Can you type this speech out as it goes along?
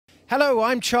Hello,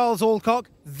 I'm Charles Alcock.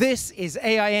 This is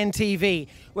AINtv.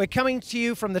 We're coming to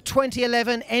you from the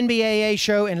 2011 NBAA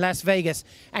show in Las Vegas.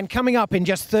 And coming up in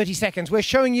just 30 seconds, we're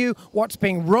showing you what's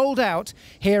being rolled out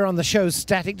here on the show's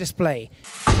static display.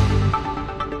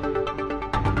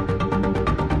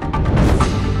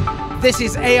 This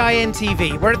is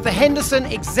AINtv. We're at the Henderson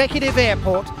Executive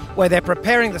Airport where they're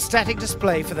preparing the static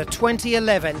display for the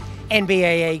 2011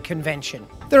 NBAA convention.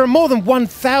 There are more than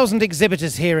 1,000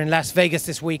 exhibitors here in Las Vegas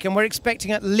this week, and we're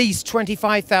expecting at least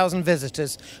 25,000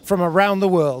 visitors from around the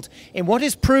world in what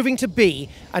is proving to be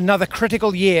another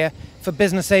critical year for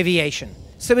business aviation.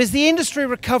 So is the industry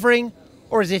recovering,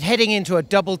 or is it heading into a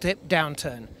double-dip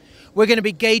downturn? We're going to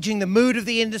be gauging the mood of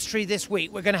the industry this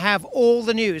week. We're going to have all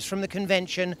the news from the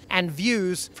convention and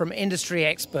views from industry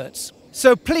experts.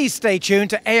 So please stay tuned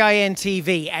to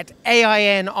AINtv at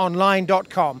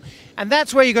AINonline.com. And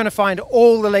that's where you're going to find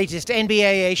all the latest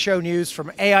NBAA show news from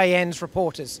AIN's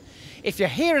reporters. If you're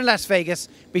here in Las Vegas,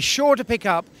 be sure to pick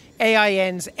up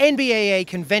AIN's NBAA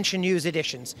Convention News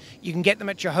editions. You can get them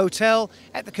at your hotel,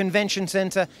 at the convention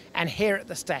center, and here at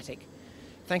the Static.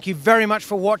 Thank you very much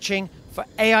for watching. For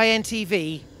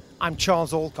AINtv, I'm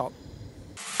Charles Alcock.